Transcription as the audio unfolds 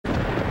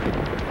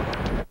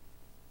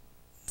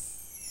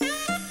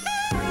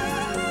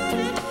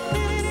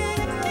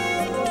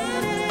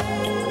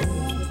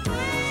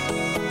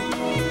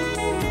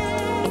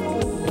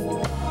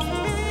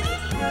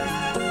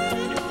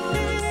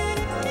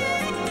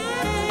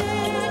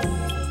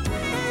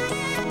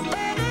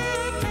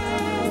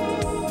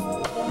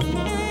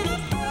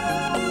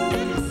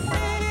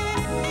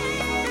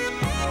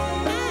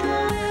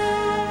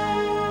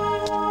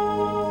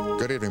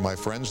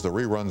friends. The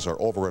reruns are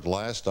over at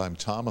last. I'm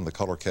Tom, and the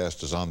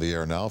Colorcast is on the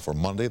air now for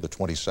Monday, the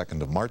 22nd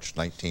of March,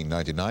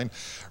 1999.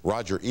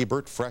 Roger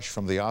Ebert, fresh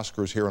from the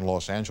Oscars here in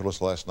Los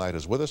Angeles last night,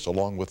 is with us,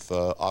 along with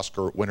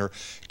Oscar winner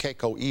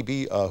Keiko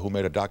Ebe, who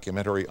made a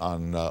documentary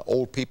on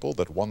old people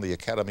that won the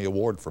Academy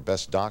Award for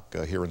Best Doc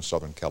here in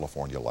Southern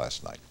California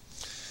last night.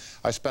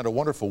 I spent a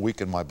wonderful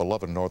week in my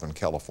beloved Northern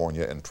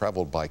California and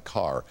traveled by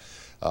car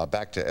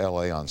back to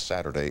L.A. on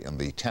Saturday in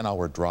the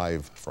 10-hour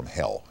drive from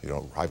hell. You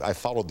know, I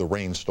followed the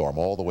rainstorm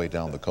all the way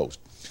down the coast.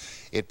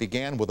 It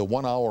began with a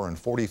 1 hour and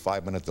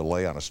 45-minute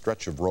delay on a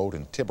stretch of road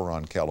in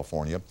Tiburon,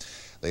 California.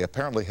 They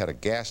apparently had a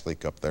gas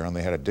leak up there, and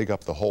they had to dig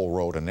up the whole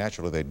road, and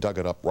naturally they dug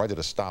it up right at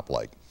a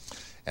stoplight.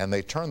 And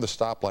they turned the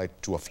stoplight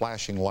to a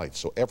flashing light,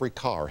 so every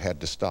car had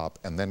to stop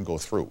and then go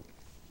through.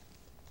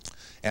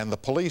 And the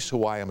police,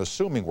 who I am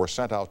assuming were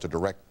sent out to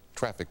direct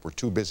traffic, were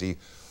too busy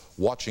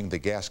watching the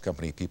gas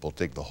company people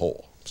dig the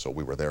hole. So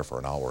we were there for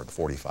an hour and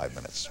 45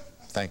 minutes.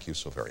 Thank you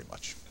so very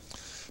much.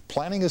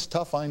 Planning is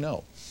tough, I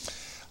know.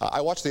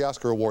 I watched the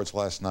Oscar Awards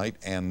last night,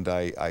 and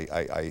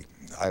I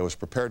was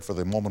prepared for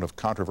the moment of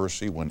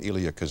controversy when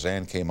Elia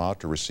Kazan came out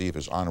to receive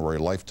his honorary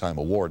Lifetime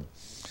Award.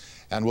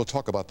 And we'll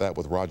talk about that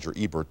with Roger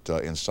Ebert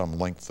in some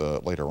length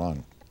later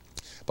on.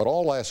 But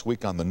all last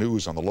week on the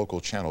news, on the local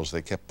channels,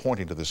 they kept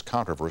pointing to this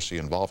controversy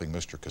involving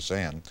Mr.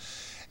 Kazan.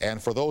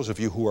 And for those of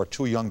you who are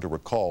too young to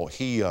recall,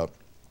 he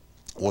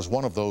was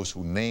one of those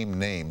who named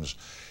names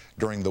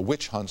during the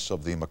witch hunts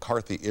of the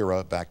McCarthy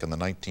era back in the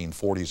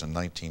 1940s and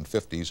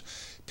 1950s,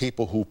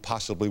 people who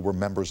possibly were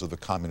members of the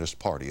Communist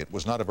Party. It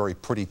was not a very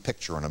pretty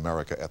picture in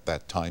America at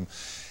that time.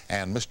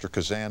 And Mr.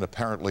 Kazan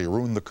apparently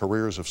ruined the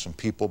careers of some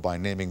people by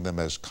naming them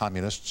as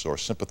communists or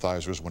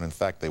sympathizers when in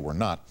fact they were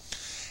not.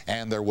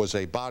 And there was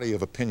a body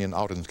of opinion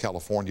out in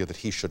California that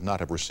he should not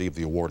have received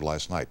the award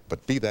last night.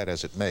 But be that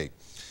as it may,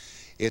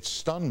 it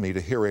stunned me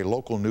to hear a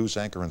local news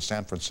anchor in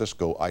San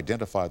Francisco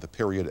identify the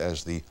period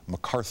as the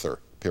MacArthur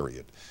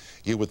period.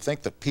 You would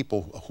think that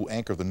people who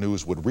anchor the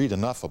news would read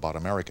enough about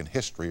American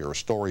history or a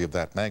story of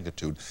that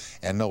magnitude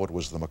and know it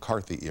was the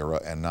McCarthy era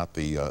and not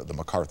the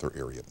MacArthur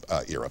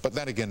era. But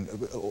then again,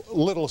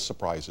 little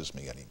surprises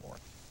me anymore.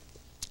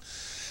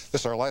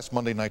 This is our last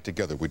Monday night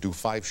together. We do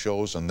 5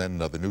 shows, and then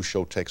the new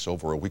show takes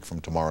over a week from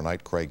tomorrow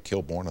night, Craig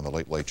Kilborn on the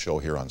Late Late Show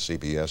here on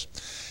CBS.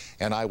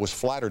 And I was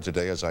flattered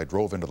today as I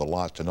drove into the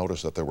lot to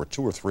notice that there were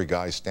 2 or 3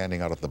 guys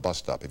standing out at the bus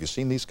stop. Have you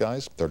seen these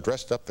guys? They're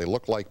dressed up, they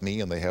look like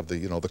me, and they have the,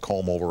 you know, the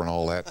comb over and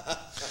all that.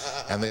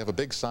 And they have a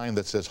big sign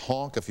that says,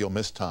 "Honk if you'll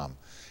miss Tom."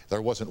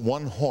 There wasn't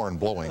one horn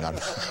blowing on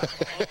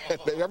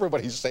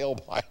everybody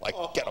sailed by like,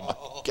 get him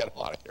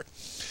out of here.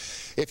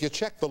 If you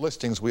check the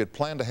listings, we had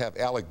planned to have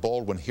Alec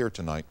Baldwin here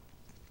tonight.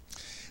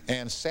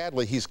 And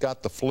sadly, he's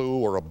got the flu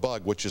or a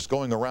bug, which is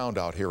going around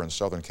out here in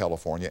Southern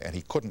California, and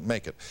he couldn't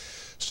make it.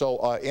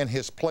 So in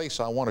his place,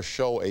 I want to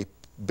show a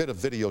bit of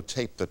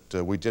videotape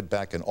that we did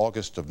back in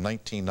August of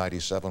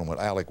 1997 when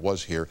Alec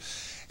was here.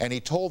 And he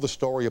told the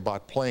story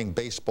about playing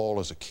baseball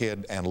as a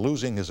kid and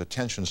losing his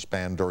attention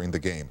span during the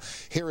game.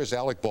 Here is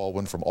Alec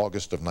Baldwin from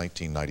August of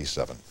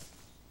 1997.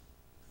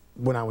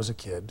 When I was a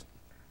kid,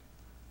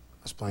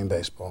 I was playing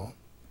baseball.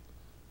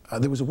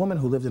 There was a woman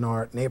who lived in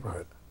our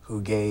neighborhood who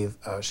gave,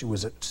 she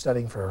was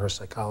studying for her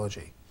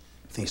psychology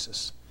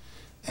thesis,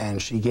 and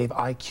she gave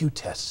IQ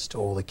tests to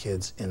all the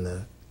kids in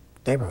the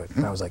neighborhood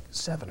when I was like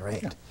 7 or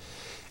 8. Yeah.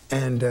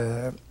 And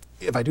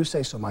if I do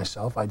say so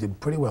myself, I did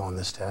pretty well on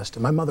this test.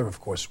 And my mother, of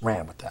course,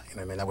 ran with that. You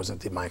know what I mean? That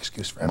wasn't my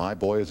excuse for everything. My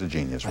boy is a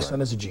genius, My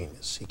son is a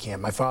genius. He can't.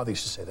 My father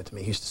used to say that to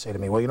me. He used to say to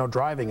me, well, you know,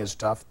 driving is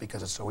tough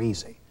because it's so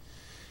easy.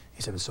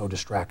 He said it's so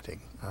distracting.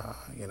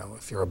 You know,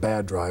 if you're a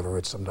bad driver,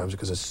 it's sometimes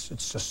because it's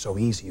just so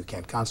easy you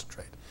can't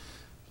concentrate.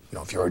 You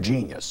know, if you're a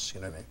genius,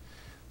 you know what I mean?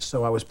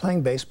 So I was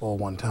playing baseball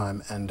one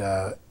time, and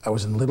I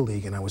was in Little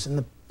League, and I was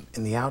in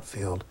the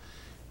outfield,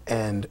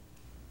 and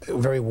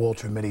very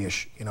Walter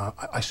Mitty-ish, you know,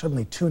 I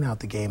suddenly tune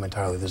out the game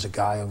entirely. There's a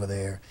guy over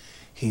there,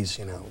 he's,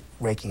 you know,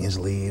 raking his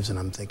leaves, and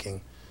I'm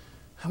thinking,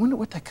 I wonder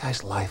what that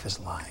guy's life is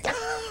like.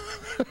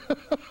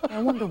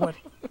 I wonder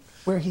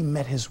where he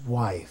met his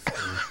wife.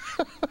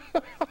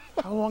 And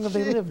how long have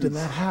they lived in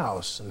that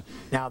house? And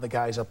now the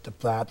guy's up to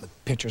bat, the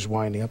pitcher's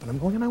winding up, and I'm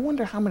going, and I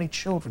wonder how many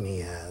children he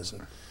has,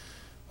 and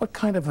what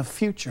kind of a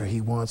future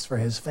he wants for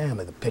his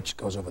family. The pitch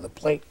goes over the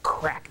plate,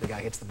 crack, the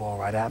guy hits the ball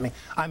right at me.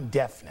 I'm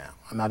deaf now.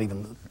 I'm not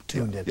even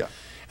tuned in. Yeah.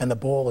 And the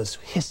ball is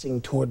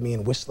hissing toward me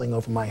and whistling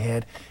over my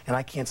head, and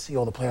I can't see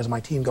all the players on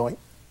my team going,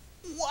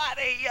 what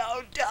are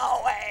you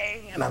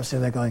doing? And I'm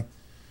sitting there going,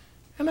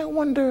 and I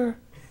wonder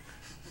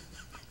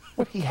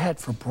what he had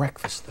for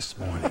breakfast this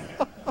morning.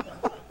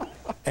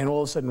 And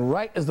all of a sudden,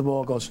 right as the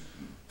ball goes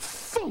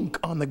thunk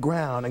on the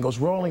ground and goes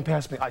rolling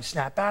past me, I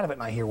snap out of it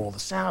and I hear all the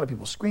sound of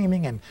people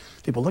screaming and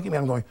people looking at me.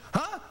 I'm going,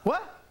 huh?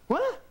 What?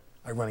 What?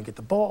 I run and get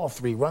the ball,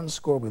 3 runs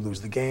scored, we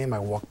lose the game. I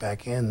walk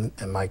back in,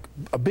 and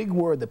a big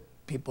word that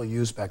people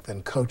used back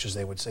then, coaches,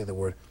 they would say the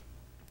word,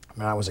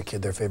 when I was a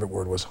kid, their favorite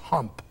word was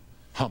hump.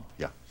 Hump,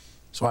 yeah.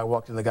 So I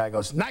walked in, the guy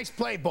goes, nice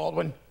play,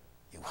 Baldwin.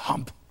 You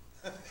hump.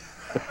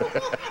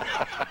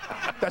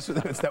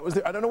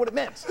 I don't know what it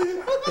meant.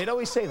 They'd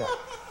always say that.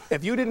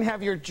 If you didn't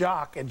have your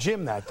jock at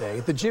gym that day,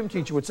 the gym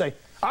teacher would say,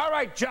 "All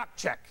right, jock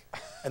check."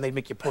 And they'd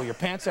make you pull your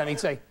pants down. And he'd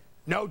say,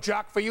 "No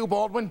jock for you,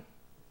 Baldwin.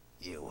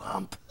 You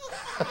hump."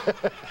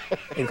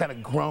 They'd kind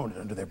of groan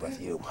under their breath,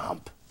 "You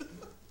hump.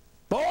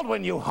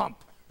 Baldwin, you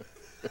hump."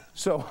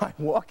 So I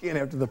walk in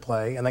after the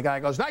play, and the guy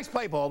goes, "Nice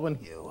play, Baldwin."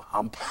 "You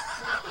hump."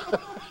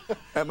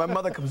 And my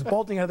mother comes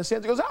bolting out of the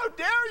stands and goes, "How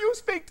dare you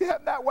speak to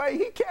him that way?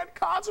 He can't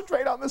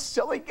concentrate on this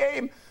silly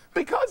game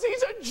because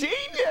he's a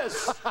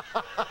genius."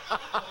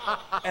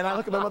 And I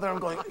look at my mother and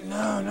I'm going,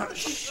 no,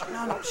 shh,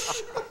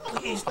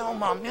 please, no,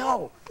 Mom,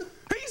 no.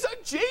 He's a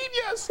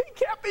genius. He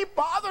can't be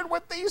bothered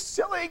with these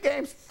silly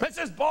games.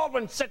 "Mrs.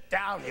 Baldwin, sit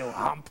down, you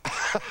hump."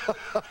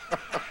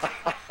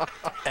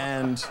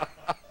 And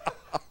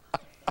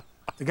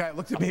the guy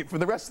looked at me for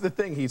the rest of the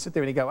thing. He'd sit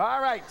there and he'd go,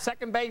 "All right,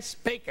 second base,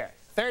 Baker.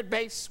 Third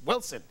base,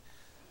 Wilson.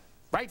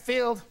 Right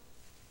field,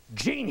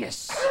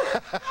 genius."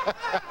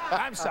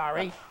 I'm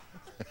sorry.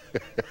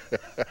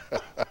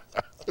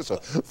 It's a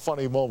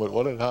funny moment,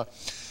 wasn't it, huh?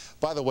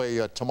 By the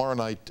way, tomorrow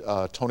night,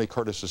 Tony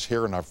Curtis is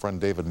here, and our friend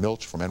David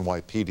Milch from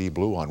NYPD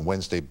Blue. On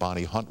Wednesday,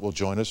 Bonnie Hunt will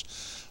join us.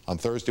 On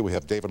Thursday, we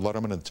have David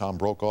Letterman and Tom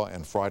Brokaw.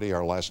 And Friday,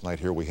 our last night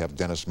here, we have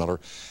Dennis Miller.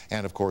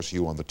 And, of course,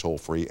 you on the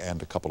toll-free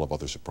and a couple of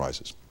other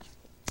surprises.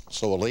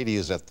 So a lady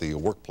is at the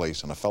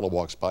workplace, and a fellow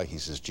walks by. He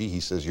says, "Gee,"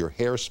 he says, "your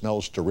hair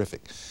smells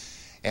terrific."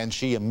 And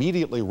she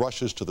immediately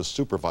rushes to the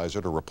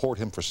supervisor to report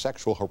him for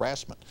sexual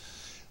harassment.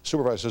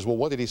 Supervisor says, "Well,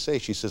 what did he say?"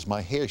 She says,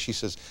 "My hair." She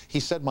says, "He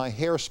said my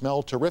hair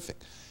smelled terrific."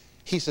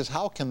 He says,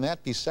 "How can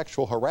that be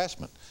sexual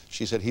harassment?"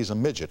 She said, "He's a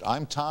midget."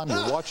 I'm Tom,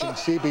 you're watching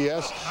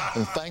CBS,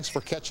 and thanks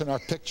for catching our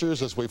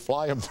pictures as we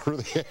fly him through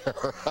the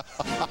air.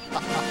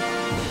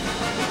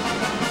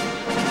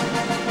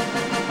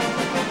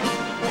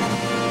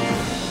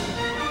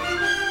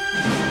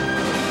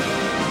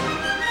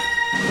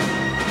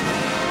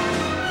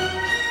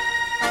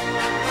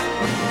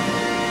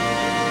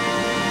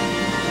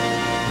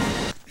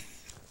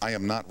 I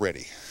am not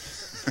ready.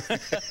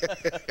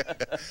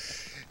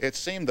 It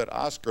seemed that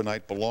Oscar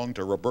night belonged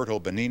to Roberto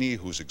Benigni,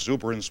 whose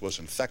exuberance was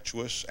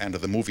infectious, and to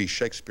the movie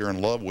Shakespeare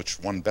in Love, which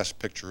won Best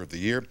Picture of the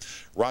Year.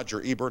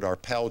 Roger Ebert, our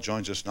pal,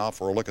 joins us now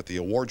for a look at the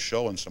award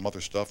show and some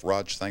other stuff.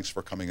 Rog, thanks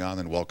for coming on,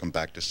 and welcome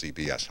back to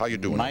CBS. How you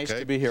doing? Nice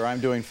to be here. I'm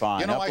doing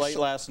fine. You know, Up late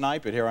last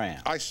night, but here I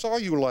am. I saw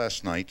you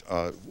last night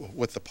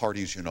with the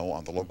parties, you know,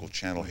 on the local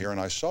channel here, and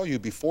I saw you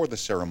before the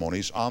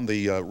ceremonies on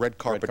the red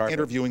carpet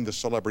interviewing the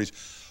celebrities.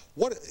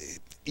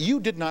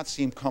 You did not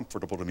seem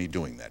comfortable to me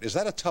doing that. Is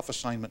that a tough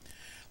assignment?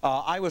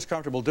 I was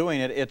comfortable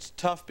doing it. It's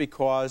tough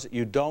because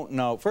you don't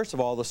know. First of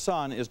all, the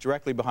sun is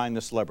directly behind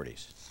the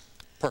celebrities.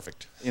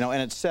 Perfect. You know,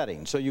 and it's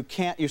setting. So you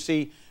can't, you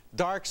see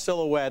dark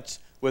silhouettes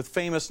with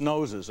famous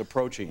noses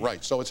approaching.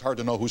 Right, so it's hard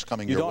to know who's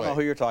coming your way. You don't know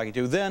who you're talking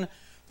to. Then,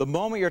 the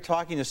moment you're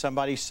talking to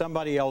somebody,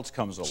 somebody else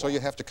comes along. So you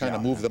have to kind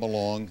of move them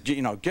along.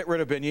 You know, get rid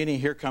of Benigni,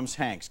 here comes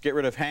Hanks. Get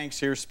rid of Hanks,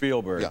 here's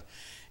Spielberg. Yeah.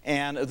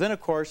 And then,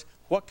 of course,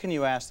 what can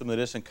you ask them that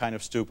isn't kind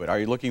of stupid? Are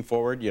you looking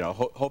forward? You know,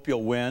 hope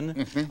you'll win?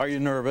 Mm-hmm. Are you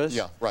nervous?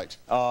 Yeah, right.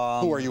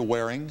 Who are you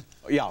wearing?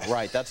 Yeah,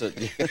 right. That's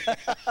it.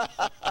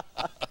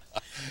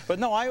 But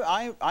no,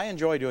 I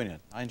enjoy doing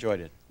it. I enjoyed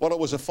it. Well, it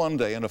was a fun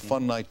day and a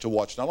fun night to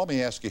watch. Now, let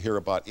me ask you here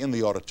about in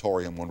the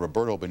auditorium when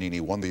Roberto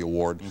Benigni won the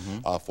award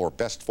for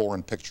Best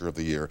Foreign Picture of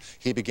the Year.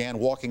 He began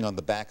walking on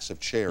the backs of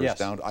chairs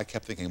down. I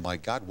kept thinking, my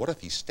God, what if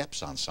he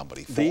steps on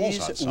somebody, falls on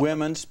somebody? These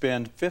women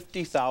spend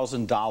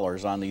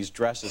 $50,000 on these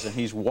dresses, and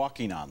he's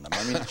walking on them.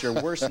 I mean, it's your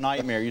worst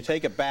nightmare. You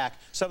take it back.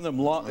 Some of them,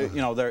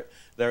 you know,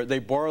 they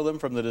borrow them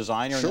from the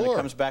designer, and then it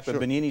comes back with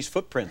Benigni's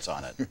footprints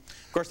on it.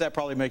 Of course, that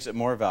probably makes it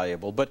more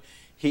valuable. But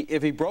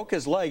if he broke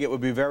his leg, it would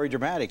be very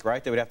dramatic,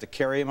 right? They would have to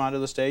carry him onto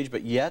the stage,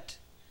 but yet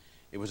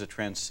it was a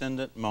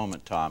transcendent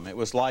moment, Tom. It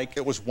was like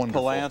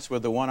Palance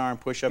with the one-arm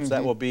push-ups.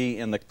 That will be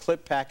in the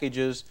clip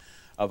packages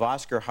of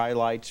Oscar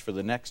highlights for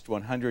the next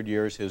 100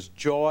 years. His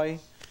joy,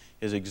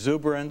 his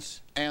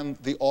exuberance. And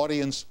the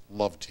audience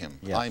loved him.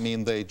 Yes. I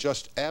mean, they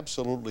just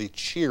absolutely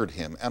cheered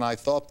him. And I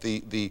thought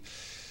the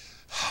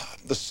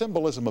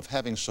symbolism of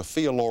having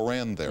Sophia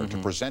Loren there to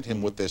present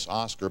him with this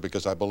Oscar,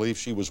 because I believe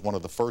she was one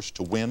of the first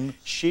to win.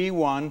 She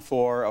won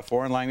for a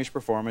foreign language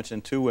performance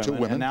in Two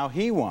Women, and now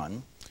he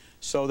won.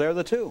 So they're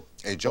the two.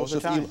 A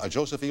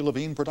Joseph E.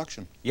 Levine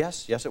production.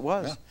 Yes, yes it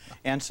was. Yeah.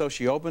 And so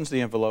she opens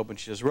the envelope and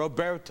she says,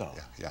 "Roberto."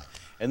 Yeah.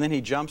 And then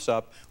he jumps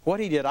up. What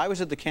he did, I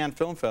was at the Cannes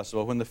Film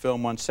Festival when the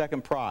film won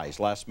second prize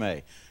last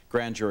May,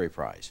 Grand Jury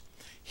Prize.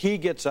 He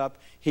gets up,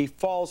 he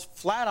falls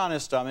flat on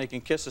his stomach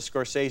and kisses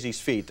Scorsese's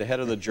feet, the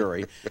head of the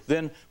jury,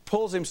 then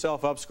pulls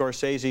himself up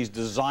Scorsese's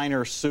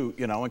designer suit,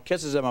 you know, and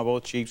kisses him on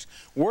both cheeks,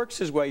 works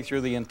his way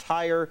through the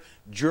entire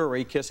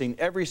jury, kissing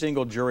every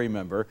single jury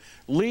member,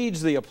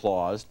 leads the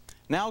applause.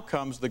 Now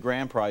comes the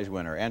grand prize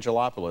winner,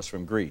 Angelopoulos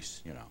from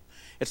Greece, you know.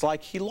 It's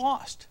like he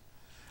lost.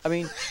 I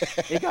mean,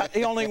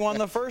 he only won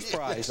the first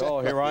prize.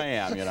 Oh, here I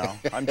am, you know.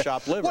 I'm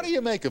chopped liver. What do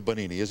you make of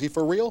Benigni? Is he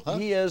for real? Huh?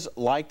 He is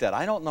like that.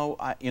 I don't know.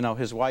 You know,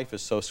 his wife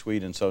is so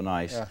sweet and so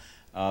nice.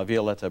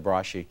 Violetta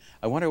Braschi.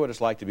 I wonder what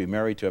it's like to be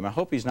married to him. I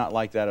hope he's not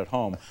like that at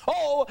home.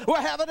 Oh,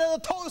 we're having a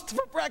toast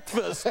for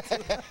breakfast.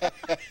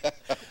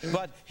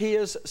 But he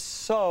is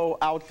so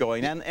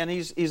outgoing, and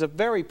he's a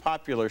very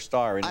popular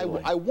star in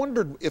Italy. I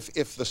wondered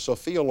if the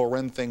Sophia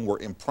Loren thing were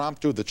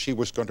impromptu, that she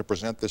was going to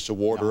present this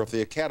award, or if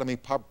the Academy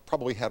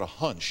probably had a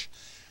hunch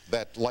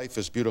that Life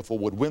is Beautiful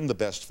would win the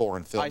Best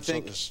Foreign Film, I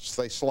think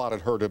so they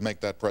slotted her to make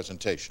that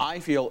presentation. I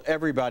feel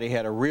everybody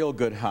had a real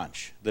good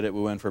hunch that it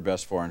would win for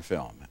Best Foreign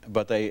Film,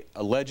 but they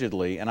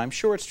allegedly, and I'm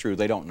sure it's true,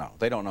 they don't know.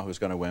 They don't know who's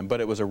going to win, but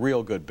it was a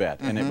real good bet,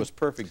 and it was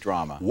perfect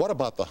drama. What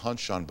about the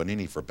hunch on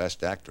Benigni for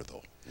Best Actor,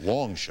 though?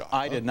 Long shot.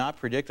 I did not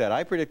predict that.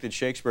 I predicted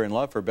Shakespeare in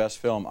Love for Best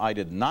Film. I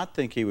did not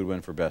think he would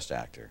win for Best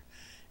Actor,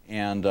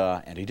 and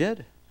he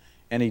did.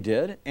 And he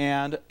did,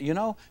 and you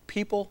know,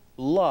 people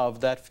love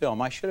that film.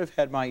 I should have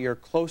had my ear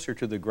closer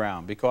to the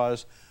ground,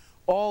 because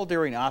all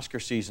during Oscar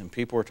season,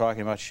 people were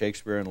talking about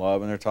Shakespeare in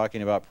Love, and they're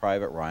talking about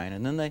Private Ryan,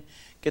 and then they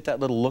get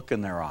that little look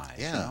in their eyes.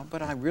 Yeah. You know?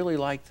 But I really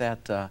like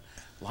that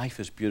Life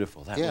is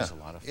Beautiful. That was a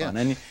lot of fun.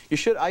 Yeah.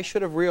 And I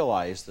should have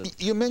realized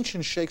that. You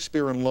mentioned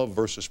Shakespeare in Love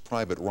versus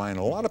Private Ryan.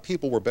 A lot of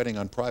people were betting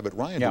on Private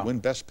Ryan to win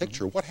Best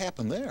Picture. What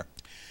happened there?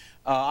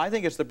 I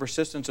think it's the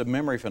persistence of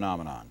memory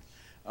phenomenon.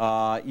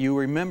 You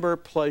remember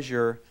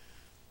pleasure,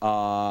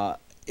 your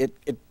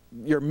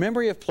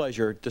memory of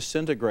pleasure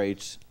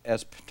disintegrates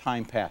as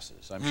time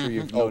passes. I'm sure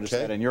you've noticed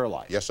that in your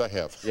life. Yes, I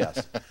have.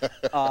 Yes.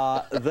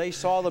 They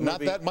saw the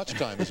movie. Not that much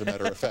time, as a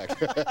matter of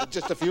fact.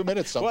 Just a few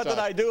minutes sometimes. What did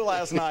I do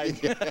last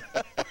night?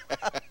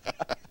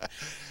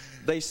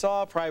 They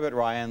saw Private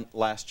Ryan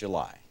last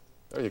July.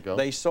 There you go.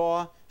 They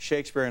saw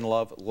Shakespeare in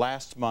Love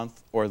last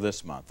month or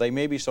this month. They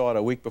maybe saw it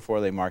a week before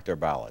they marked their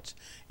ballots.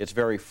 It's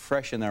very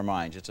fresh in their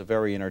minds. It's a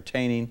very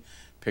entertaining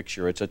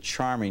picture. It's a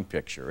charming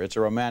picture. It's a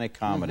romantic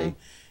comedy.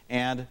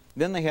 And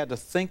then they had to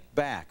think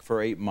back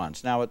for 8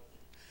 months. Now,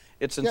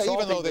 it's insulting.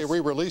 Even though they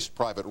re-released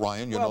Private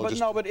Ryan, you know,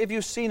 but if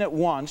you've seen it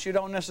once, you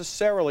don't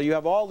necessarily, you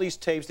have all these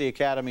tapes the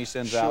Academy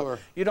sends out.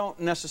 You don't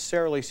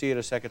necessarily see it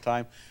a second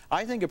time.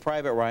 I think if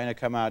Private Ryan had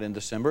come out in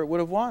December, it would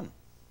have won.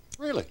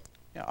 Really?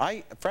 Yeah,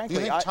 frankly,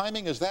 do you think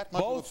timing is that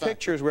much of a both factor?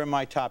 pictures were in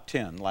my top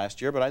 10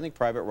 last year, but I think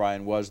Private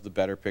Ryan was the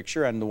better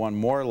picture and the one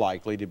more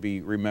likely to be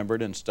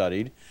remembered and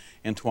studied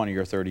in 20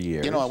 or 30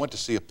 years. You know, I went to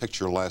see a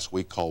picture last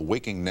week called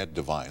Waking Ned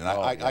Devine, and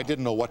I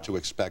didn't know what to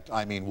expect.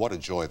 I mean, what a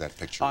joy that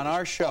picture On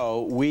our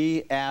show,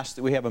 we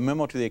have a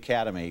memo to the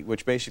Academy,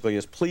 which basically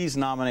is, please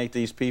nominate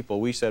these people.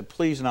 We said,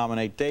 please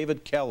nominate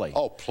David Kelly.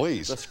 Oh,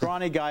 please. The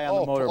scrawny guy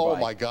on the motorbike. Oh,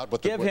 my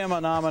God. Give him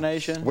a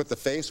nomination. With the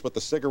face, with the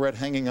cigarette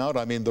hanging out.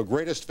 I mean, the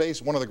greatest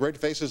face, one of the great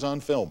faces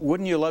on film.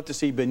 Wouldn't you love to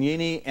see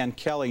Benigni and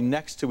Kelly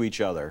next to each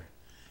other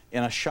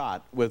in a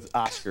shot with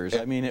Oscars?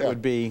 I mean, it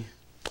would be...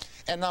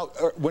 And now,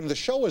 when the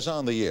show is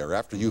on the air,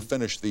 after you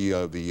finish the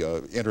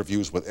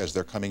interviews as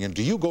they're coming in,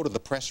 do you go to the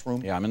press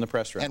room? Yeah, I'm in the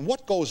press room. And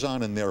what goes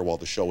on in there while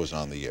the show is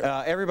on the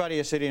air? Everybody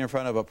is sitting in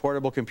front of a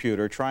portable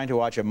computer trying to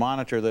watch a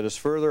monitor that is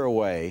further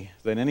away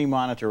than any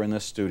monitor in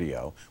this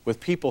studio,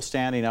 with people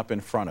standing up in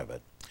front of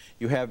it.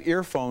 You have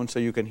earphones so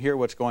you can hear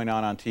what's going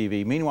on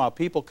TV. Meanwhile,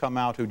 people come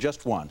out who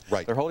just won.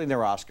 Right. They're holding their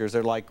Oscars.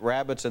 They're like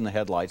rabbits in the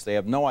headlights. They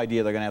have no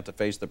idea they're going to have to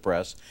face the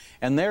press.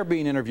 And they're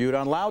being interviewed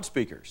on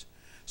loudspeakers,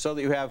 so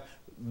that you have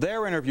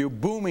their interview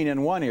booming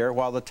in one ear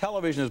while the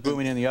television is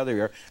booming in the other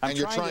ear. I'm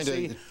trying to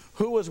see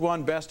who has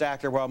won Best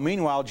Actor, while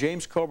meanwhile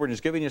James Coburn is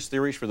giving his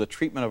theories for the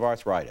treatment of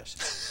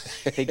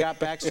arthritis. He got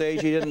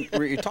backstage,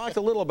 he talked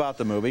a little about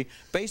the movie.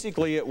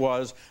 Basically it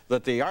was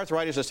that the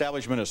arthritis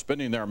establishment is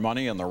spending their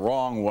money in the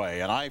wrong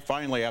way, and I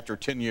finally, after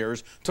 10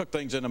 years, took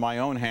things into my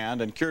own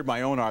hand and cured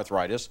my own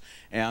arthritis,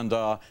 and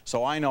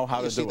so I know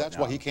how to do it. That's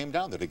why he came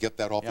down there, to get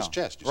that off his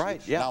chest.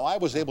 Right, yeah. Now, I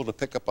was able to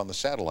pick up on the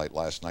satellite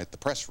last night, the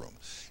press room,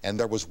 and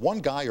there was one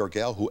guy or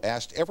gal who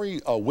asked every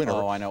winner.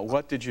 Oh, I know.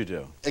 What did you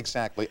do?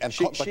 Exactly. And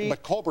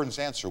but Coburn's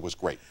answer was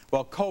great.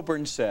 Well,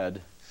 Coburn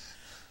said,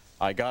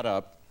 I got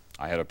up,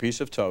 I had a piece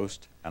of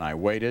toast, and I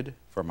waited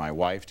for my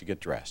wife to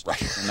get dressed.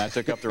 Right. And that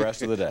took up the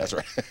rest of the day. That's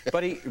right.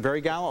 But he, very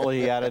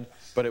gallantly, he added,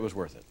 but it was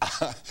worth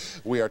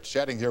it. We are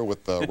chatting here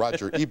with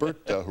Roger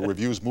Ebert, who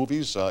reviews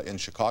movies in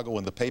Chicago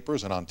in the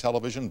papers and on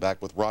television.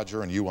 Back with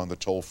Roger and you on the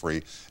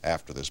toll-free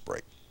after this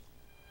break.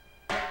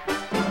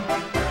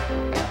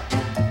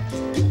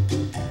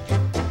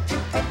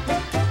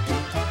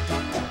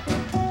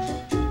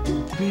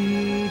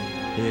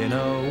 In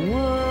a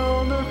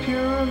world of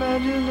pure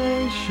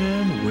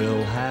imagination,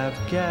 we'll have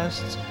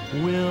guests,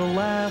 we'll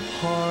laugh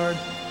hard,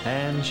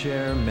 and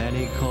share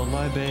many cold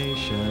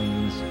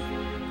libations.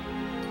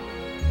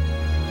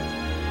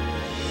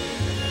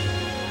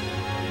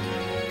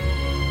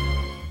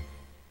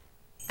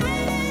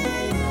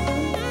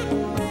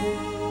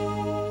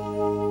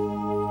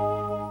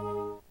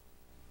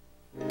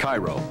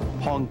 Cairo,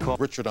 Hong Kong.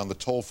 Richard on the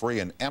toll-free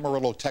in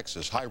Amarillo,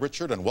 Texas. Hi,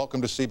 Richard, and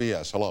welcome to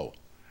CBS. Hello.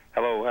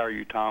 Hello, how are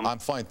you, Tom? I'm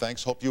fine,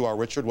 thanks. Hope you are,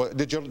 Richard.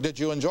 Did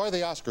you enjoy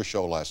the Oscar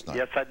show last night?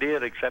 Yes, I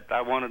did, except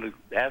I wanted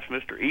to ask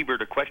Mr.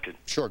 Ebert a question.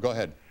 Sure, go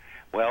ahead.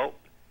 Well,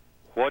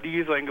 what do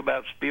you think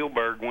about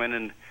Spielberg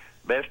winning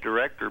Best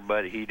Director,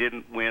 but he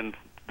didn't win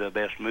the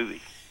Best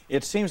Movie?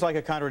 It seems like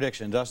a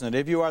contradiction, doesn't it?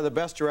 If you are the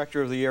best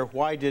director of the year,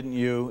 why didn't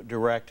you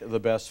direct the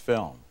best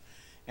film?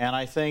 And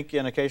I think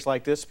in a case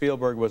like this,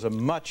 Spielberg was a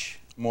much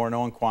more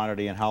known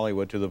quantity in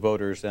Hollywood to the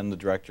voters than the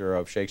director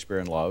of Shakespeare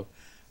in Love.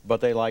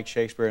 But they liked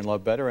Shakespeare in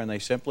Love better, and they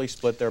simply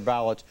split their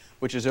ballots,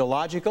 which is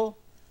illogical,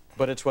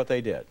 but it's what they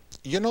did.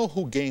 You know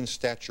who gains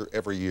stature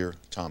every year?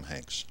 Tom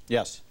Hanks.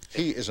 Yes.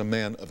 He is a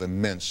man of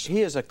immense...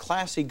 He is a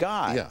classy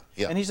guy. Yeah,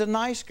 yeah. And he's a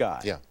nice guy.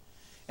 Yeah.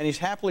 And he's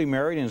happily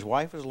married, and his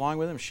wife is along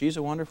with him. She's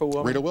a wonderful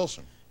woman. Rita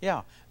Wilson.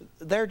 Yeah.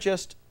 They're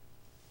the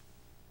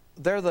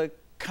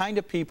kind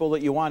of people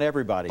that you want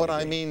everybody to be. But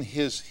I mean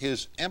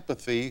his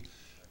empathy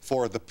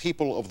for the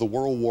people of the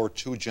World War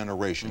II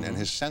generation and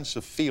his sense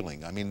of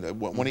feeling. I mean,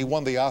 when he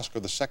won the Oscar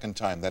the second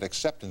time, that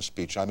acceptance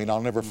speech, I mean,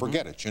 I'll never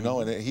forget it, you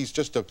know, and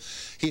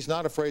he's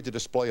not afraid to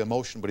display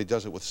emotion, but he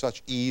does it with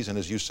such ease and,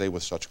 as you say,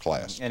 with such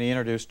class. And he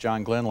introduced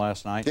John Glenn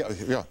last night. Yeah,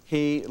 yeah.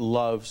 He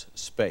loves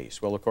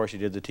space. Well, of course, he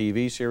did the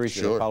TV series,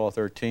 did Apollo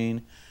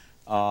 13.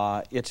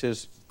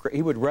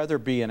 He would rather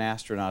be an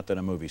astronaut than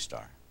a movie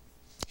star.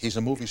 He's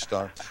a movie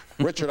star.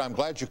 Richard, I'm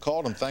glad you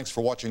called, and thanks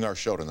for watching our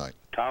show tonight.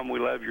 Tom, we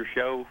love your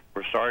show.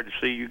 We're sorry to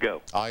see you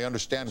go. I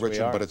understand,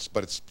 Richard,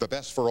 but it's the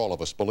best for all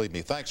of us, believe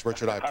me. Thanks,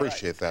 Richard. I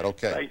appreciate that.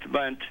 Okay. Thanks a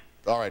bunch.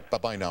 All right.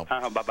 Bye-bye now.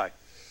 Bye-bye.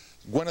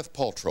 Gwyneth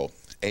Paltrow,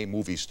 a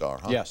movie star,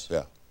 huh? Yes.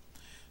 Yeah.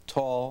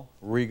 Tall,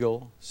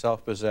 regal,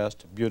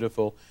 self-possessed,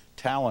 beautiful,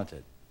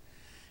 talented.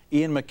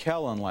 Ian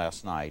McKellen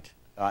last night,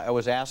 I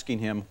was asking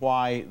him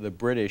why the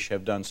British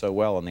have done so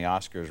well in the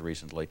Oscars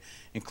recently,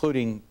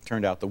 including,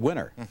 turned out, the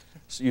winner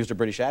used a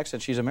British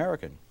accent. She's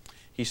American.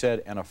 He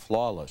said, and a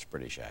flawless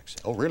British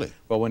accent. Oh, really?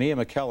 Well, when Ian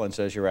McKellen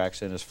says your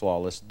accent is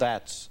flawless,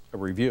 that's a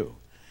review.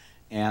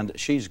 And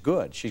she's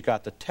good. She's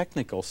got the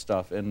technical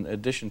stuff in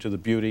addition to the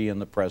beauty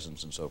and the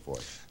presence and so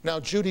forth.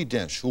 Now, Judi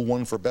Dench, who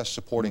won for Best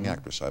Supporting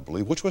Actress, I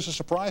believe, which was a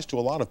surprise to a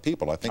lot of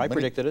people. I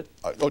predicted it.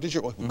 Oh, did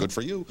you? Well, good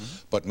for you.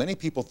 But many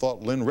people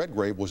thought Lynn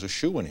Redgrave was a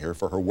shoo-in here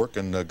for her work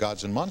in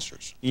Gods and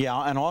Monsters.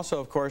 Yeah, and also,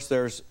 of course,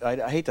 there's,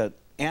 I hate to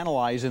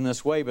analyze in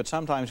this way, but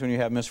sometimes when you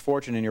have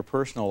misfortune in your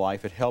personal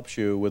life, it helps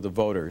you with the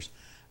voters.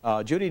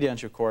 Judi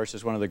Dench, of course,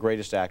 is one of the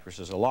greatest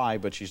actresses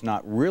alive, but she's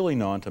not really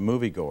known to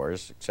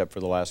moviegoers, except for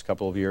the last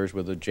couple of years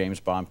with the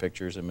James Bond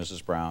pictures and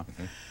Mrs. Brown.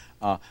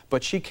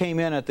 But she came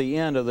in at the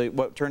end of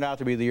what turned out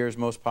to be the year's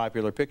most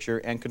popular picture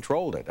and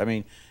controlled it. I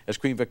mean, as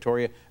Queen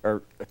Victoria,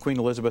 or Queen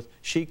Elizabeth,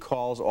 she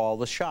calls all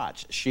the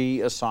shots.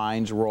 She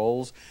assigns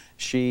roles.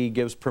 She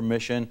gives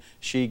permission.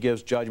 She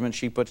gives judgment.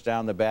 She puts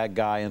down the bad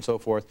guy and so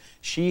forth.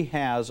 She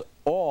has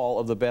all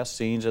of the best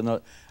scenes.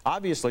 And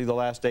obviously, the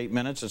last 8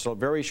 minutes, it's a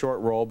very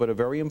short role, but a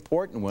very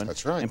important one.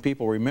 That's right. And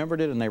people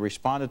remembered it and they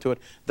responded to it.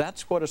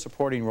 That's what a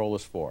supporting role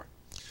is for.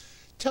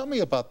 Tell me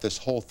about this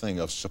whole thing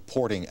of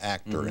supporting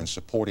actor and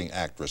supporting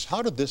actress.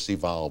 How did this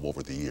evolve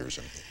over the years?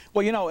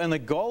 Well, you know, in the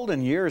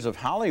golden years of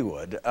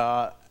Hollywood,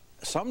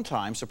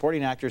 sometimes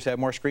supporting actors have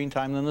more screen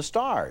time than the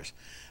stars.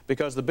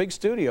 Because the big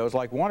studios,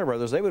 like Warner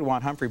Brothers, they would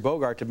want Humphrey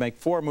Bogart to make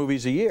 4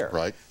 movies a year.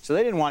 Right. So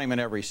they didn't want him in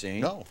every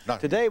scene. No, not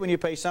Today, when you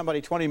pay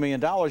somebody $20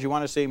 million, you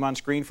want to see him on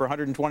screen for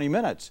 120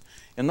 minutes.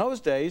 In those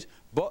days,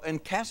 in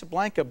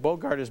Casablanca,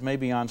 Bogart is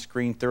maybe on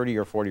screen 30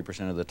 or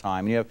 40% of the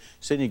time. And you have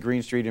Sidney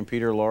Greenstreet and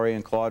Peter Lorre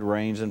and Claude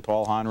Rains and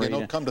Paul Henry,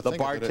 the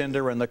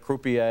bartender and the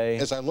croupier.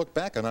 As I look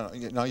back,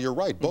 and now you're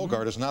right,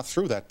 Bogart is not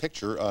through that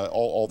picture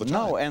all the time.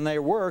 No, and they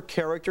were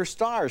character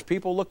stars.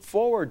 People looked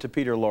forward to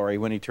Peter Lorre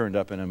when he turned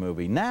up in a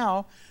movie.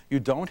 Now, you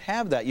don't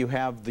have that. You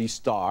have the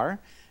star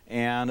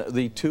and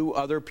the 2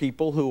 other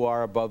people who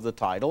are above the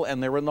title,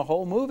 and they're in the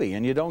whole movie.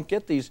 And you don't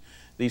get these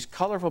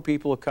colorful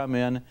people who come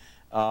in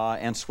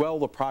and swell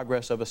the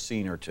progress of a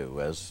scene or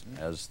two, as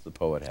the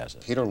poet has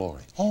it. Peter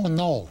Lorre. Oh,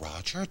 no,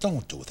 Roger,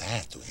 don't do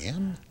that to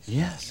him.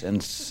 Yes,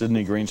 and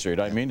Sidney Greenstreet.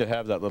 I mean to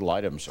have that little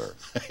item, sir.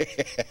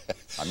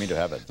 I mean to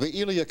have it.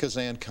 The Elia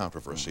Kazan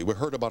controversy. We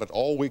heard about it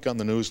all week on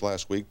the news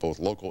last week, both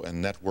local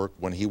and network.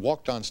 When he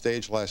walked on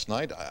stage last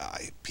night,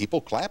 people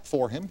clapped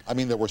for him. I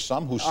mean, there were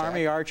some who sat.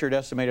 Army Archer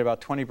estimated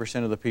about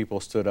 20% of the people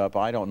stood up.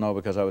 I don't know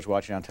because I was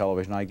watching on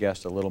television. I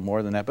guessed a little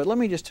more than that. But let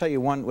me just tell you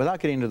one,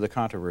 without getting into the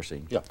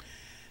controversy. Yeah.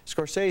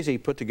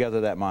 Scorsese put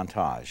together that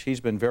montage. He's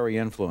been very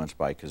influenced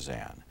by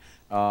Kazan.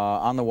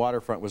 On the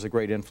Waterfront was a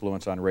great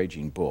influence on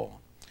Raging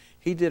Bull.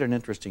 He did an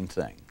interesting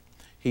thing.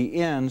 He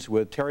ends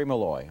with Terry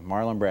Malloy,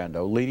 Marlon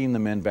Brando, leading the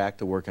men back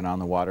to working on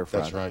the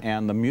waterfront. That's right.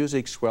 And the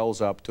music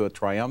swells up to a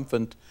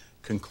triumphant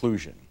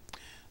conclusion.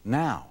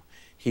 Now,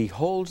 he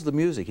holds the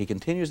music, he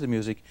continues the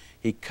music,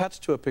 he cuts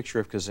to a picture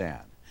of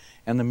Kazan,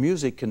 and the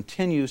music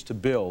continues to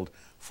build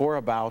for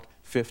about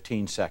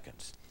 15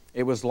 seconds.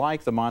 It was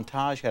like the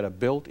montage had a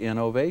built-in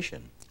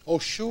ovation. Oh,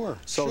 sure.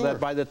 So that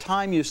by the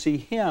time you see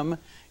him,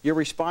 you're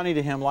responding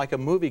to him like a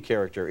movie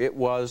character. It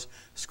was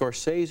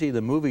Scorsese,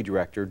 the movie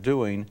director,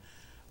 doing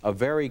a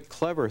very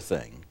clever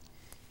thing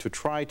to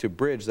try to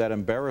bridge that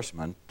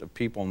embarrassment of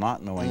people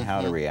not knowing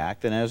how to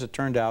react. And as it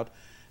turned out,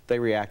 they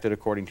reacted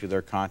according to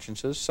their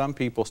consciences. Some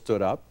people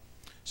stood up.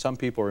 Some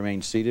people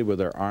remain seated with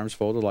their arms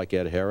folded, like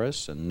Ed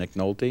Harris and Nick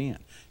Nolte and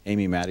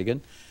Amy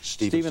Madigan.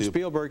 Steven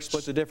Spielberg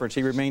split the difference.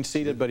 He remained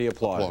seated, but he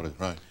applauded.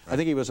 Right. I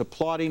think he was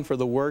applauding for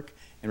the work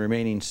and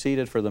remaining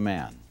seated for the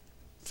man.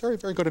 Very,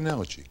 very good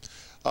analogy.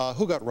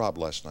 Who got robbed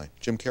last night?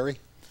 Jim Carrey?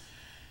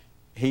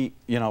 He,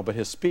 you know, but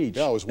his speech.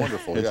 Yeah, it was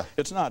wonderful. Yeah.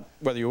 It's not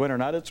whether you win or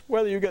not, it's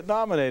whether you get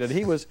nominated.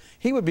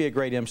 He would be a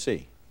great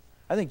MC.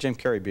 I think Jim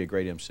Carrey would be a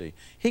great MC.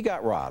 He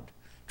got robbed.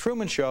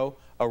 Truman Show,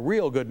 a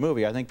real good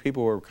movie. I think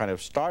people were kind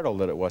of startled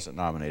that it wasn't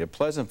nominated.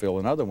 Pleasantville,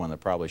 another one that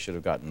probably should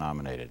have gotten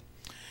nominated.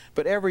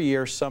 But every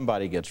year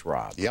somebody gets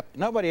robbed. Yep.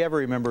 Nobody ever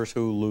remembers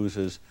who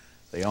loses.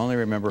 They only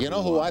remember who You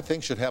know who won. I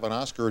think should have an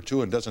Oscar or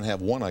two and doesn't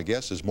have one, I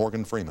guess, is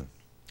Morgan Freeman.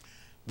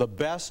 The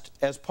best,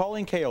 as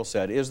Pauline Kael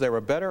said, is there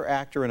a better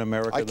actor in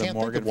America than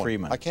Morgan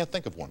Freeman? I can't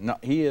think of one. No,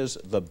 he is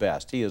the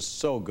best. He is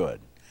so good.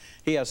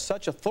 He has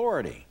such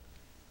authority.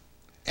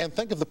 And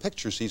think of the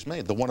pictures he's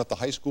made. The one at the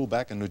high school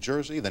back in New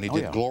Jersey. Then he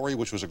did Glory,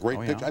 which was a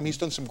great picture. I mean, he's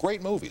done some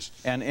great movies.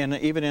 And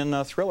even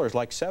in thrillers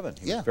like Seven.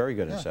 He was very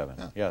good in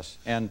Seven. Yes.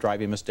 And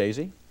Driving Miss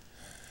Daisy.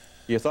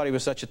 You thought he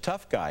was such a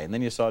tough guy, and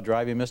then you saw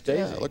Driving Miss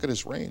Daisy. Yeah, look at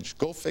his range.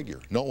 Go figure.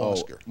 No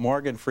Oscar.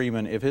 Morgan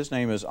Freeman, if his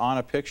name is on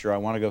a picture, I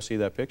want to go see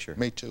that picture.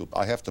 Me too.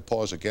 I have to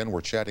pause again.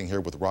 We're chatting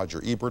here with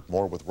Roger Ebert.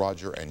 More with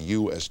Roger and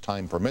you as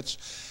time permits.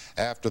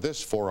 After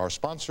this, for our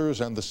sponsors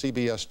and the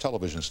CBS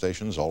television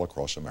stations all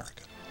across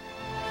America.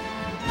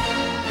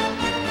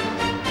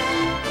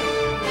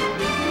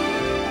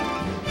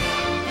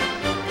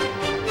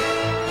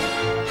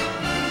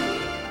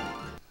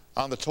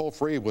 On the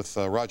toll-free with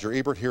Roger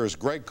Ebert, here is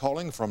Greg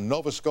calling from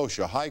Nova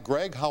Scotia. Hi,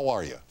 Greg. How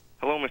are you?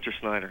 Hello, Mr.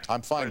 Snyder.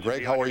 I'm fine, Pleasure Greg. to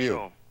be How on are your you?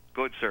 show.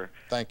 Good, sir.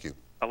 Thank you.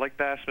 I'd like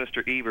to ask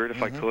Mr. Ebert,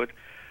 if I could,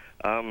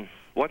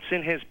 what's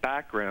in his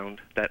background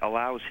that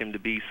allows him to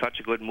be such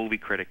a good movie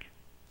critic?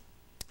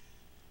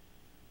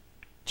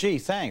 Gee,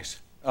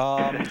 thanks.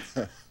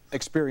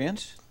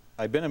 Experience.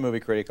 I've been a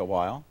movie critic a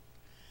while.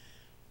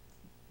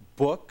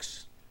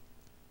 Books.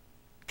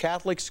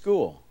 Catholic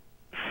school.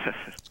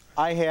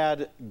 I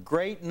had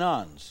great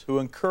nuns who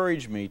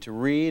encouraged me to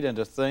read and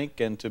to think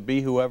and to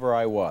be whoever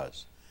I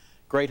was.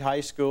 Great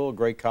high school,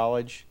 great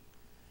college,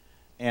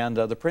 and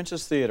the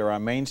Princess Theater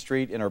on Main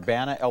Street in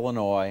Urbana,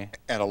 Illinois.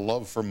 And a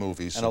love for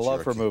movies. And a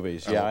love for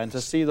movies, yeah. And to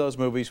see those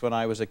movies when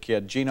I was a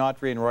kid. Gene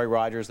Autry and Roy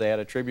Rogers, they had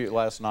a tribute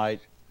last night.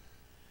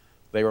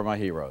 They were my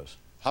heroes.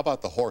 How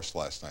about the horse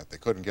last night? They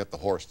couldn't get the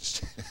horse to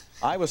stay.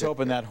 I was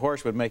hoping that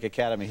horse would make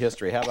Academy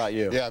history. How about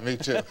you? Yeah, me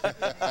too.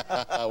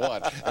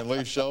 What? And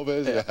leave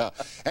showbiz? Yeah.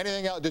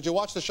 Anything else? Did you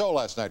watch the show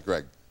last night,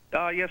 Greg?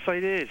 Yes, I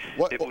did.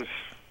 What? It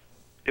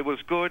was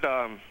good.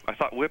 I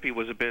thought Whippy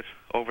was a bit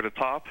over the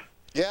top.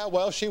 Yeah,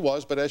 well, she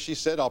was, but as she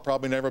said, I'll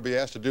probably never be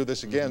asked to do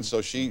this again,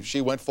 so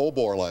she went full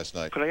bore last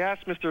night. Could I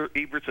ask Mr.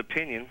 Ebert's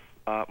opinion?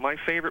 My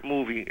favorite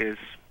movie is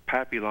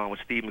Papillon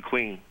with Steve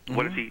McQueen.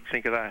 What does he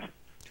think of that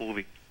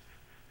movie?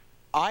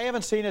 I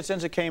haven't seen it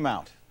since it came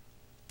out.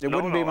 It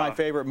wouldn't be my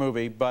favorite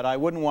movie, but I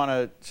wouldn't want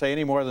to say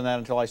any more than that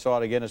until I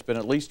saw it again. It's been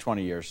at least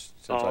 20 years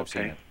since I've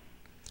seen it.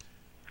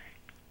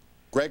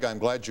 Greg, I'm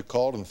glad you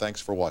called, and thanks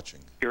for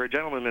watching. You're a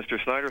gentleman,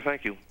 Mr. Snyder.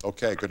 Thank you.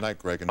 Okay, good night,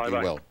 Greg, and be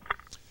well.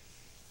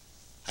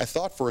 I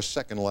thought for a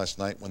second last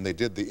night when they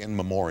did the In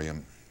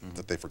Memoriam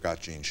that they forgot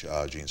Gene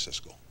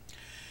Siskel.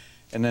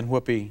 And then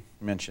Whoopi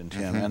mentioned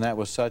him, and that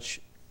was such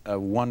a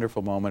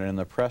wonderful moment. In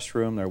the press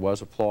room, there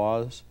was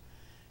applause.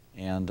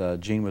 And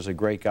Gene was a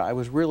great guy. I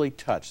was really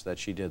touched that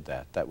she did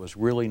that. That was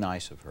really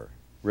nice of her.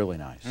 Really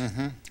nice.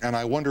 And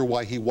I wonder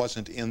why he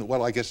wasn't in,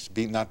 well, I guess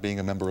not being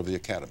a member of the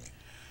Academy.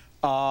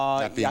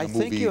 I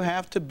think you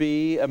have to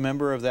be a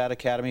member of that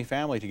Academy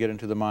family to get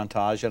into the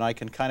montage, and I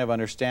can kind of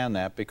understand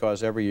that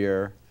because every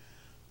year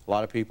a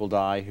lot of people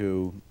die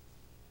who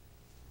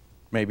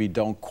maybe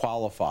don't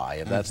qualify,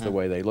 and that's the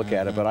way they look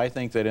at it. But I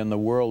think that in the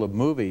world of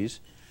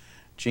movies,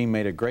 Gene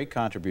made a great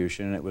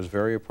contribution, and it was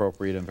very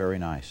appropriate and very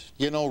nice.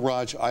 You know,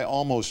 Raj, I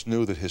almost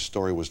knew that his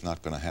story was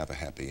not going to have a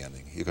happy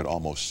ending. You could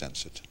almost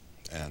sense it.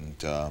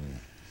 And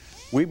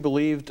we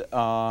believed,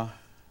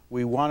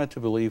 we wanted to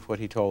believe what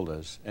he told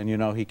us. And, you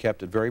know, he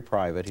kept it very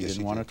private. He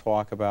didn't want to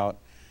talk about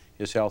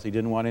his health. He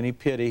didn't want any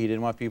pity. He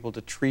didn't want people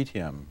to treat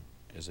him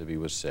as if he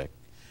was sick.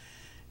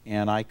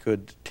 And I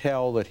could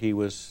tell that he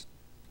was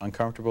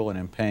uncomfortable and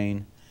in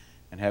pain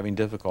and having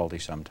difficulty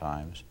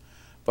sometimes.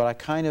 But I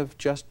kind of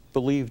just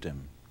believed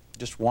him,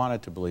 just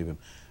wanted to believe him.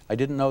 I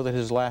didn't know that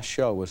his last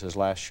show was his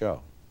last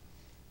show.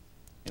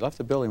 He left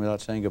the building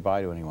without saying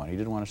goodbye to anyone. He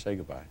didn't want to say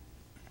goodbye.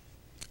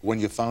 When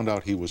you found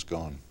out he was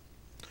gone?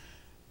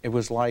 It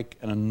was like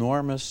an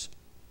enormous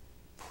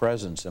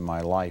presence in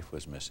my life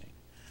was missing.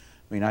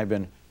 I mean, I've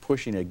been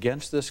pushing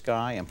against this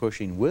guy and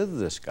pushing with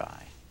this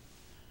guy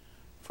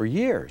for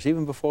years,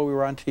 even before we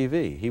were on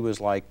TV. He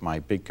was like my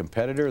big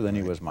competitor, then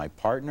he was my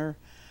partner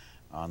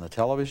on the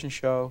television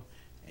show.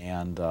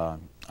 And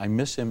I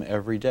miss him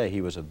every day.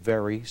 He was a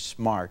very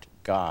smart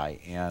guy,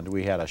 and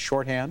we had a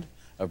shorthand,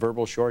 a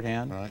verbal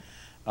shorthand.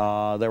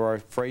 Right. There are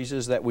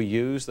phrases that we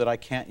use that I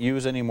can't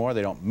use anymore.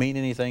 They don't mean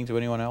anything to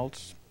anyone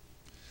else.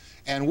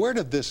 And where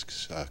did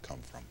this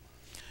come from?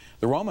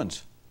 The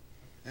Romans.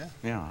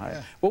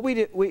 Yeah. Well, we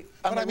did. But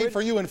I mean,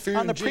 for you and for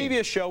on the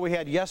previous show, we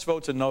had yes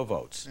votes and no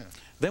votes. Yeah.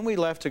 Then we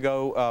left to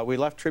go. We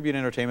left Tribune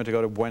Entertainment to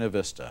go to Buena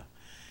Vista,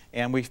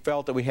 and we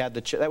felt that we had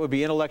that would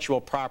be intellectual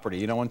property.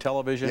 You know, on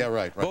television. Yeah,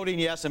 right. Voting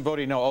yes and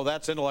voting no. Oh,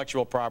 that's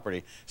intellectual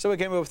property. So we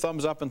came up with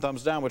thumbs up and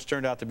thumbs down, which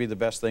turned out to be the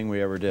best thing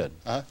we ever did.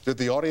 Did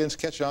the audience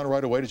catch on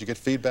right away? Did you get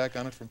feedback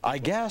on it from people?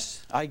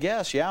 I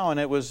guess, yeah, and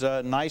it was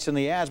nice in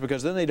the ads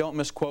because then they don't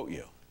misquote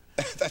you.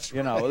 That's right.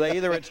 You know,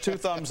 either it's 2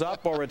 thumbs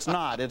up or it's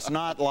not. It's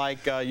not like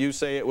you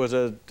say it was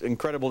an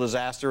incredible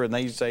disaster and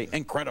they say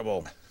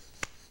incredible.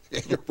 Yeah,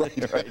 you're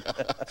right.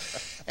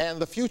 Right. And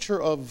the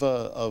future of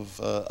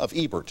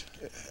Ebert.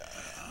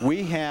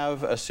 We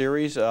have a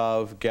series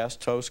of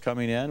guest hosts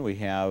coming in. We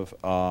have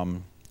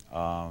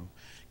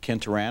Ken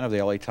Turan of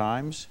the LA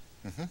Times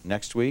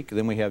next week.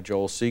 Then we have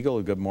Joel Siegel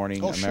of Good Morning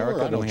America.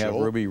 Sure, then we have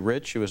Joel. Ruby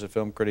Rich, who is a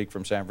film critic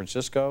from San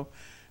Francisco.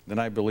 Then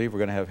I believe we're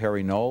going to have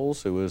Harry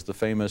Knowles, who is the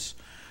famous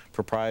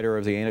proprietor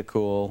of the Ain't It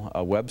Cool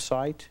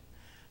website,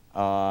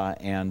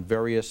 and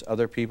various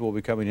other people will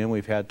be coming in.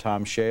 We've had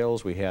Tom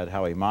Shales, we had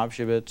Howie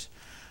Mobshevitz.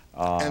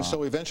 And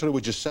so eventually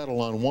we just settle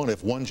on one.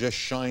 If one just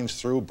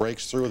shines through,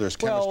 breaks through, there's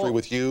chemistry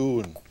with you.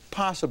 And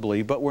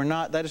possibly, but we're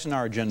not. That isn't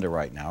our agenda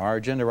right now. Our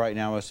agenda right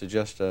now is to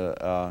just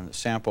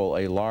sample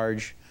a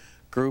large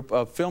group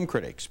of film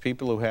critics,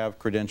 people who have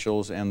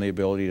credentials and the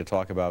ability to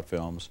talk about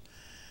films.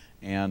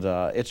 And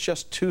it's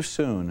just too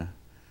soon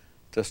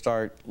to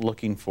start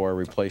looking for a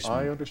replacement.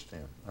 I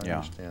understand. I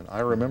understand.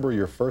 I remember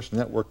your first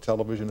network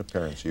television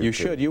appearance. You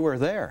should. You were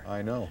there.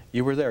 I know.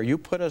 You were there. You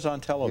put us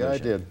on television. Yeah, I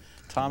did.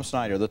 Tom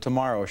Snyder, The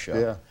Tomorrow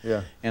Show.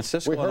 Yeah. And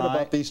Siskel we heard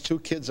about these 2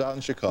 kids out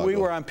in Chicago. We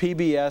were on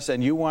PBS,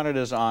 and you wanted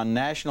us on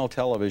national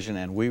television,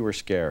 and we were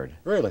scared.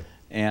 Really?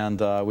 And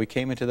we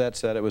came into that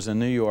set. It was in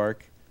New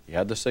York. You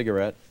had the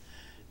cigarette.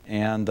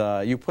 And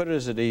you put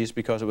us at ease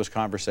because it was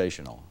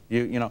conversational.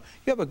 You know,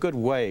 you have a good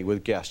way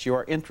with guests. You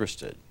are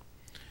interested.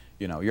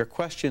 You know, your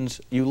questions,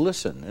 you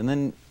listen, and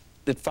then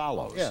it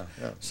follows. Yeah.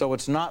 So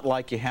it's not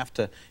like you have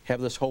to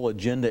have this whole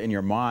agenda in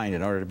your mind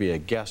in order to be a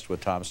guest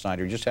with Tom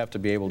Snyder. You just have to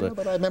be able to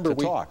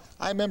talk.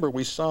 I remember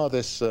we saw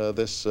this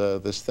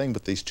this thing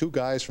with these 2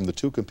 guys from the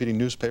 2 competing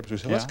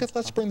newspapers. We said,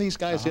 let's bring these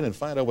guys in and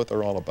find out what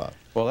they're all about.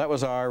 Well, that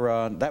was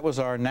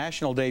our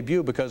national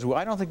debut because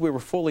I don't think we were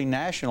fully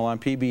national on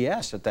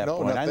PBS at that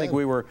point. I think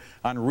we were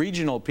on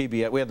regional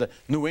PBS. We had the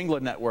New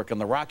England Network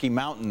and the Rocky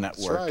Mountain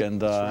Network,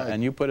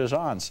 and you put us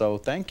on. So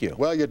thank you.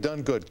 Well, you've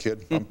done good,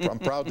 kid. I'm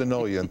proud to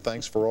know you, and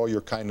thanks for all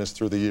your kindness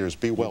through the years.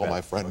 Be well, my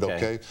friend,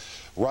 okay?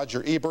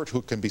 Roger Ebert,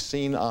 who can be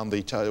seen on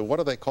the, what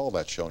do they call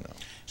that show now?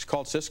 It's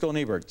called Siskel and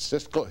Ebert.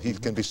 Siskel, he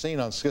can be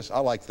seen on Siskel. I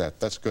like that.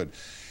 That's good.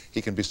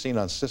 He can be seen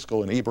on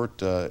Siskel and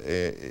Ebert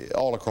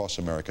all across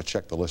America.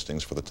 Check the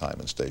listings for the time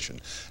and station.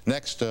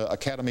 Next,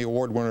 Academy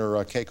Award winner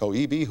Keiko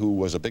Eby, who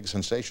was a big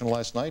sensation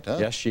last night. Huh?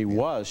 Yes, she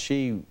was.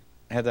 She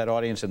had that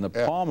audience in the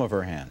palm of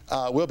her hand.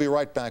 We'll be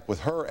right back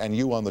with her and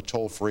you on the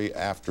toll-free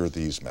after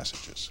these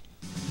messages.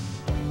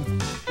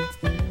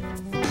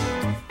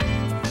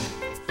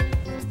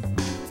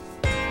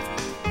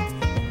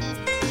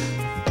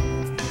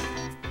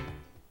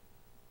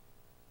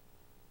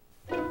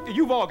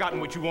 You've all gotten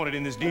what you wanted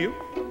in this deal.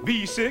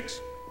 V6,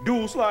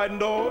 dual sliding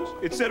doors,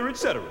 etc.,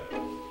 etc.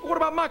 What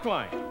about my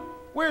client?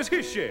 Where's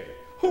his share?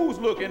 Who's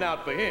looking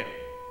out for him?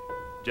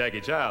 Jackie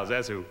Childs,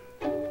 that's who.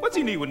 What's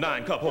he need with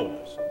 9 cup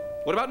holders?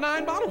 What about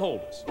 9 bottle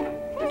holders?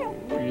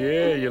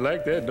 Yeah, you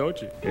like that, don't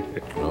you?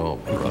 Oh,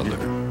 brother.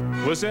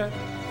 What's that?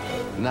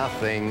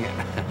 Nothing.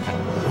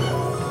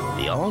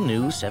 The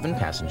all-new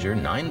 7-passenger,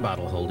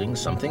 9-bottle holding,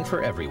 something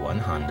for everyone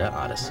Honda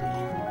Odyssey.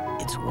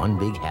 It's one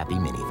big happy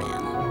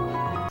minivan.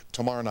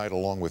 Tomorrow night,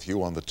 along with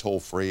you on the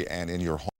toll-free and in your home.